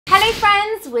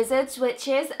wizards,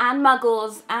 witches, and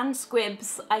muggles, and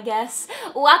squibs, I guess.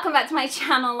 Welcome back to my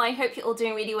channel. I hope you're all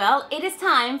doing really well. It is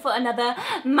time for another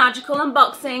magical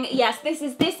unboxing. Yes, this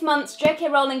is this month's J.K.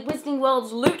 Rowling Wizarding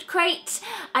World's Loot Crate.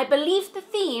 I believe the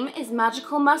theme is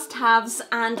magical must-haves,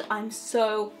 and I'm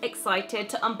so excited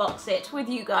to unbox it with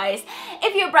you guys.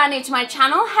 If you're brand new to my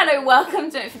channel, hello, welcome.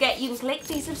 Don't forget you can click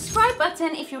the subscribe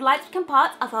button if you'd like to become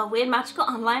part of our weird magical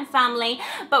online family.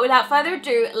 But without further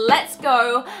ado, let's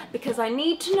go, because I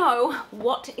need to know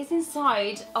what is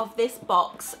inside of this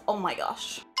box. Oh my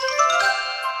gosh.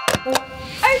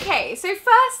 Okay, so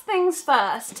first things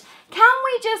first, can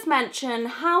we just mention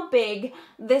how big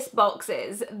this box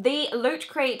is? The Loot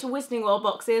Crate Wizarding World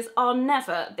boxes are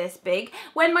never this big.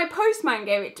 When my postman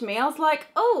gave it to me, I was like,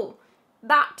 oh,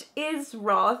 that is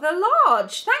rather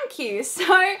large, thank you. So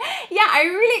yeah, I'm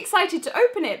really excited to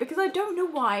open it because I don't know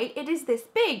why it is this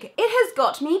big. It has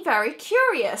got me very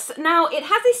curious. Now, it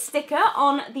has a sticker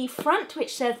on the front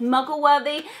which says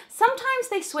Muggle-worthy. Sometimes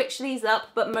they switch these up,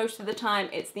 but most of the time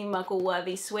it's the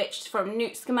Muggle-worthy switched from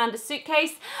Newt Scamander's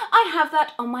suitcase. I have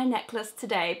that on my necklace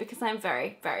today because I'm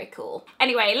very, very cool.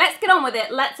 Anyway, let's get on with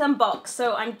it. Let's unbox.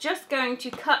 So I'm just going to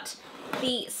cut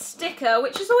the sticker,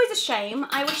 which is always a shame.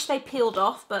 I wish they peeled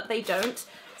off, but they don't.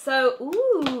 So,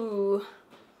 ooh,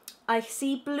 I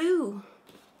see blue.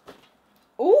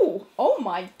 Ooh, oh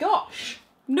my gosh.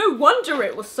 No wonder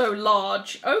it was so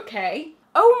large. Okay.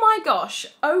 Oh my gosh.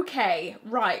 Okay,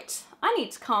 right. I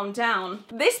need to calm down.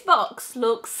 This box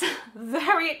looks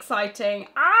very exciting.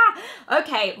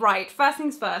 Okay, right, first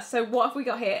things first. So what have we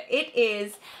got here? It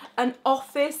is an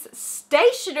office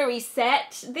stationery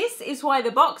set. This is why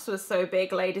the box was so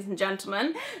big, ladies and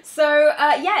gentlemen. So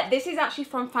yeah, this is actually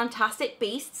from Fantastic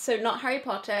Beasts, so not Harry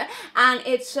Potter, and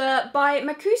it's by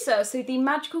MACUSA, so the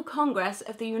Magical Congress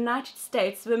of the United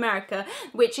States of America,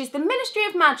 which is the Ministry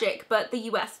of Magic, but the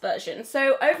US version.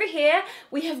 So over here,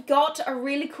 we have got a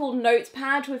really cool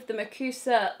notepad with the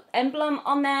MACUSA emblem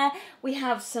on there. We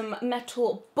have some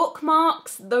metal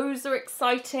bookmarks, those are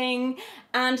exciting.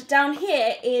 And down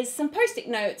here is some post-it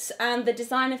notes, and the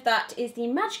design of that is the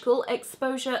Magical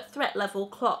Exposure Threat Level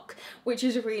Clock, which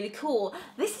is really cool.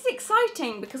 This is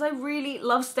exciting because I really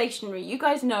love stationery. You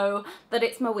guys know that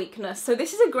it's my weakness, so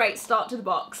this is a great start to the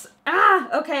box.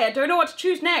 Okay, I don't know what to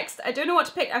choose next. I don't know what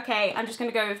to pick. Okay, I'm just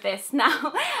gonna go with this.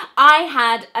 Now, I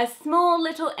had a small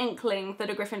little inkling that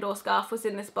a Gryffindor scarf was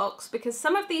in this box because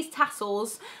some of these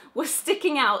tassels were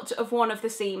sticking out of one of the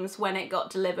seams when it got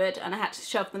delivered and I had to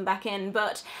shove them back in.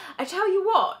 But I tell you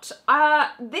what,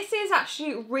 this is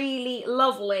actually really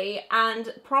lovely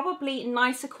and probably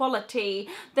nicer quality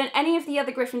than any of the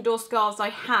other Gryffindor scarves I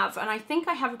have. And I think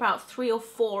I have about 3 or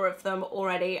 4 of them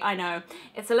already. I know,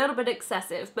 it's a little bit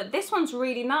excessive, but this one's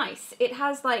really nice. It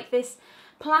has like this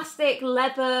plastic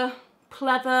leather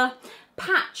pleather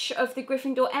patch of the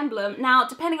Gryffindor emblem. Now,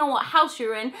 depending on what house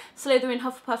you're in, Slytherin,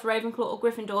 Hufflepuff, Ravenclaw or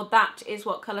Gryffindor, that is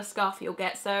what colour scarf you'll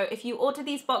get. So if you order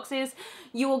these boxes,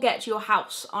 you will get your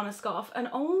house on a scarf. And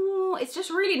oh, it's just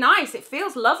really nice. It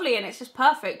feels lovely and it's just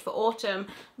perfect for autumn.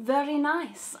 Very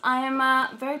nice. I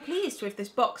am very pleased with this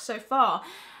box so far.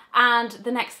 And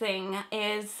the next thing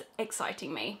is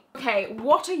exciting me. Okay,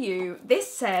 what are you?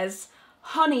 This says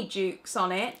Honeydukes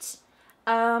on it.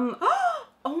 Oh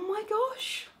my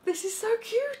gosh. This is so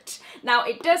cute. Now,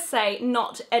 it does say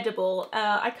not edible.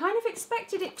 I kind of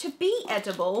expected it to be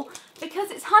edible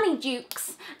because it's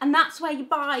Honeydukes and that's where you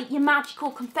buy your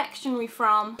magical confectionery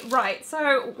from. Right,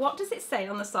 so what does it say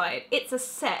on the side? It's a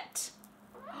set.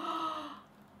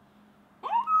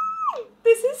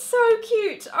 This is so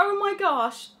cute. Oh my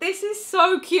gosh, this is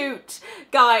so cute.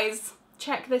 Guys,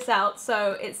 check this out.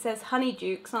 So it says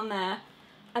Honeydukes on there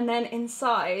and then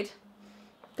inside,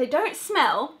 they don't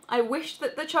smell. I wish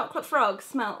that the chocolate frog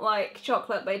smelled like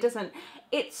chocolate, but it doesn't.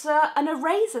 It's an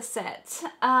eraser set,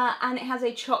 and it has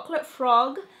a chocolate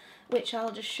frog, which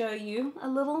I'll just show you. A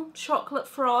little chocolate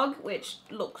frog, which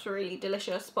looks really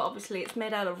delicious, but obviously it's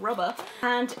made out of rubber.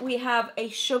 And we have a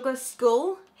sugar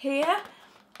skull here.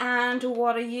 And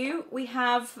what are you? We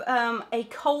have a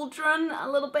cauldron,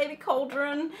 a little baby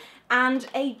cauldron, and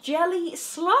a jelly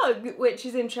slug, which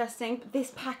is interesting. But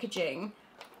this packaging,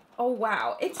 oh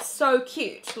wow, it's so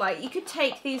cute. Like, you could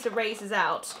take these erasers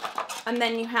out and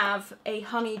then you have a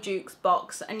Honeydukes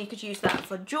box and you could use that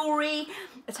for jewelry.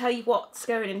 I tell you what's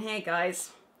going in here,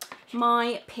 guys.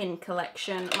 My pin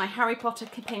collection, my Harry Potter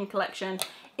pin collection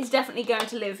is definitely going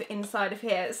to live inside of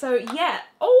here. So yeah,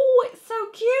 oh, Oh, it's so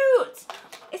cute.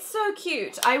 It's so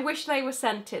cute. I wish they were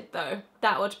scented though.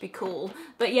 That would be cool.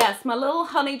 But yes, my little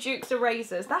Honeydukes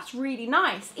erasers. That's really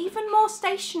nice. Even more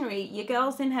stationery, you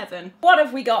girls in heaven. What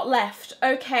have we got left?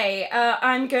 Okay,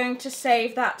 I'm going to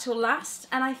save that till last.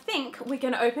 And I think we're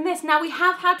going to open this. Now, we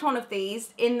have had one of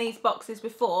these in these boxes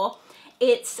before.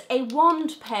 It's a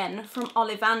wand pen from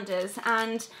Ollivanders.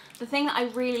 And the thing that I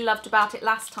really loved about it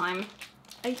last time...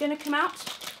 Are you going to come out?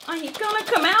 Are you going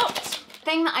to come out?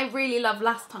 Thing that I really loved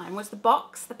last time was the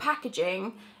box. The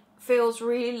packaging feels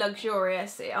really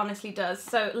luxurious. It honestly does.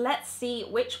 So let's see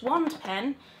which wand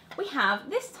pen we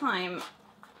have this time.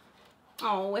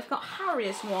 Oh, we've got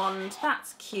Harry's wand.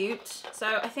 That's cute.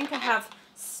 So I think I have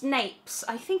Snape's.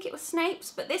 I think it was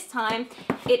Snape's, but this time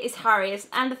it is Harry's.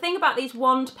 And the thing about these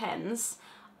wand pens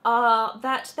are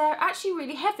that they're actually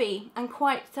really heavy and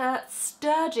quite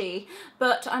sturdy,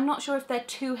 but I'm not sure if they're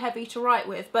too heavy to write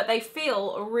with, but they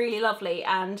feel really lovely,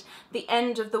 and the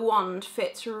end of the wand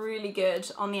fits really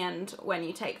good on the end when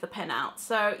you take the pen out.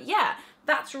 So yeah,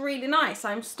 that's really nice.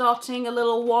 I'm starting a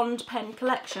little wand pen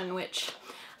collection, which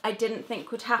I didn't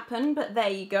think would happen, but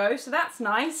there you go. So that's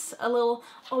nice, a little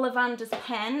Ollivanders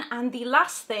pen. And the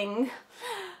last thing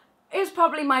is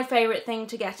probably my favourite thing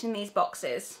to get in these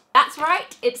boxes. That's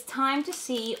right, it's time to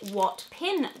see what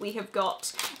pin we have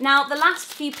got. Now, the last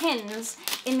few pins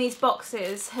in these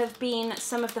boxes have been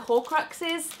some of the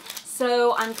Horcruxes,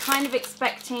 so I'm kind of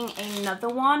expecting another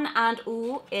one, and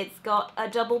ooh, it's got a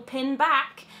double pin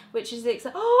back, which is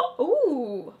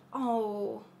oh,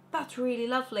 that's really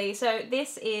lovely. So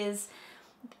this is,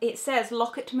 it says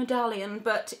Locket Medallion,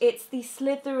 but it's the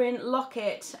Slytherin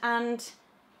locket, and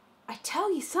I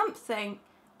tell you something,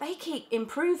 they keep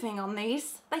improving on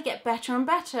these. They get better and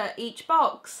better each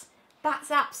box.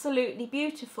 That's absolutely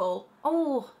beautiful.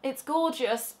 Oh, it's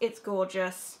gorgeous. It's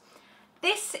gorgeous.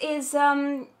 This is,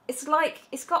 it's like,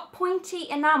 it's got pointy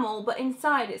enamel, but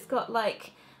inside it's got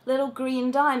like little green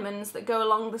diamonds that go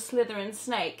along the Slytherin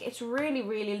snake. It's really,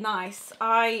 really nice.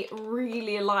 I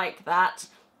really like that.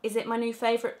 Is it my new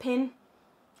favourite pin?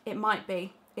 It might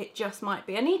be. It just might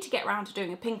be. I need to get around to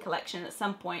doing a pin collection at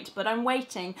some point, but I'm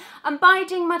waiting. I'm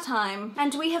biding my time.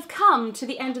 And we have come to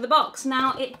the end of the box.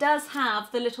 Now, it does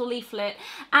have the little leaflet,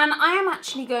 and I am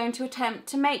actually going to attempt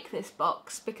to make this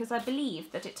box because I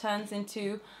believe that it turns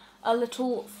into a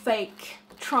little fake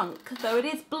trunk, though it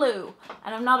is blue,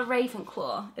 and I'm not a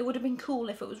Ravenclaw. It would have been cool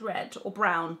if it was red or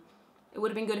brown. It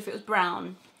would have been good if it was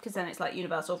brown, because then it's like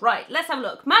universal. Right, let's have a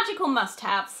look. Magical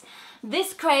must-haves.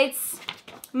 This creates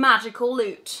magical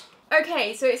loot.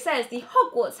 Okay, so it says the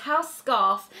Hogwarts house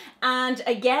scarf, and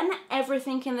again,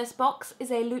 everything in this box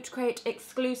is a Loot Crate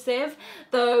exclusive,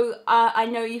 though I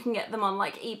know you can get them on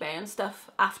like eBay and stuff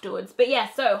afterwards. But yeah,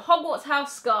 so Hogwarts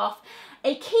house scarf,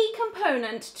 a key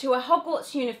component to a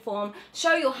Hogwarts uniform.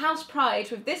 Show your house pride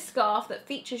with this scarf that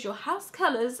features your house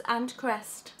colours and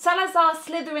crest. Salazar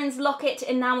Slytherin's Locket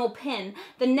enamel pin,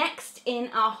 the next in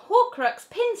our Horcrux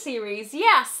pin series.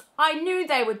 Yes, I knew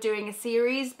they were doing a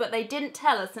series, but they didn't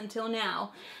tell us until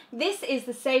now. This is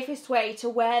the safest way to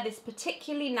wear this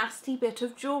particularly nasty bit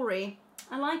of jewellery.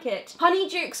 I like it.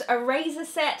 Honeydukes eraser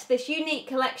set. This unique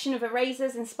collection of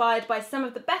erasers inspired by some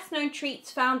of the best known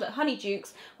treats found at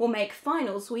Honeydukes will make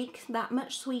finals week that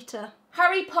much sweeter.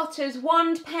 Harry Potter's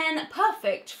wand pen,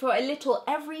 perfect for a little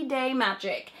everyday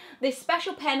magic. This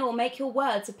special pen will make your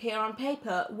words appear on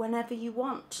paper whenever you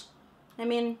want. I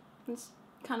mean, that's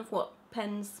kind of what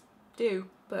pens do,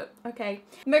 but okay.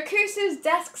 Macusa's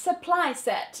desk supply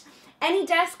set. Any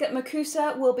desk at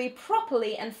Macusa will be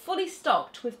properly and fully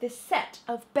stocked with this set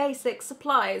of basic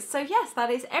supplies. So yes,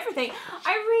 that is everything.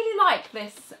 I really like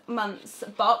this month's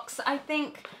box. I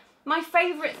think my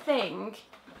favourite thing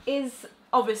is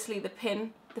obviously the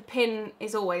pin. The pin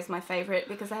is always my favourite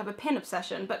because I have a pin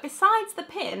obsession. But besides the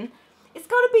pin, it's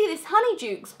got to be this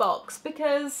Honeydukes box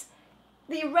because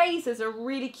the erasers are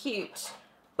really cute.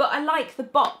 But I like the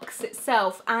box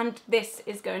itself, and this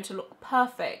is going to look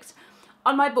perfect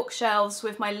on my bookshelves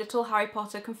with my little Harry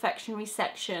Potter confectionery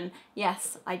section.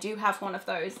 Yes, I do have one of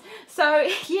those. So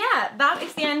yeah, that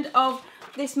is the end of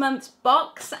this month's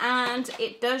box, and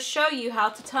it does show you how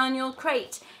to turn your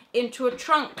crate into a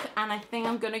trunk, and I think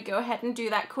I'm gonna go ahead and do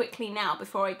that quickly now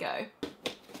before I go.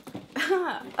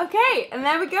 Okay, and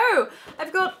there we go.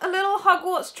 I've got a little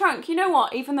Hogwarts trunk. You know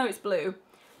what, even though it's blue,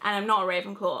 and I'm not a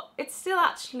Ravenclaw, it's still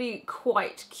actually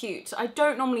quite cute. I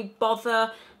don't normally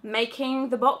bother making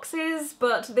the boxes,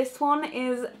 but this one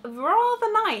is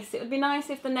rather nice. It would be nice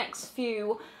if the next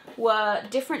few were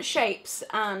different shapes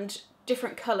and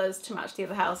different colours to match the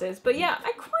other houses. But yeah,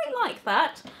 I quite like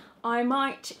that. I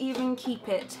might even keep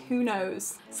it, who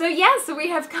knows. So yes, we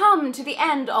have come to the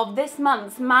end of this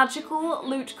month's magical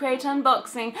Loot Crate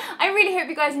unboxing. I really hope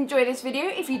you guys enjoyed this video.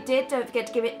 If you did, don't forget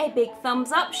to give it a big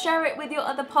thumbs up, share it with your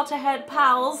other Potterhead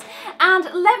pals, and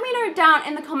let me know down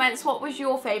in the comments what was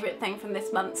your favourite thing from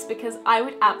this month's, because I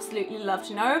would absolutely love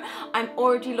to know. I'm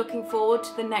already looking forward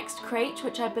to the next crate,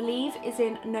 which I believe is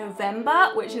in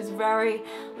November, which is very,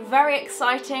 very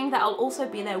exciting. That'll also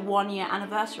be their 1-year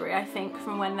anniversary, I think,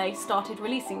 from when they started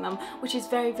releasing them, which is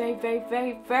very, very, very,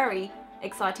 very, very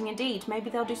exciting indeed. Maybe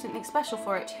they'll do something special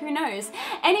for it, who knows.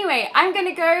 Anyway, I'm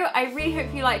gonna go. I really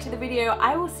hope you liked the video.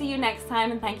 I will see you next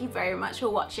time, and thank you very much for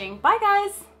watching. Bye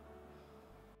guys!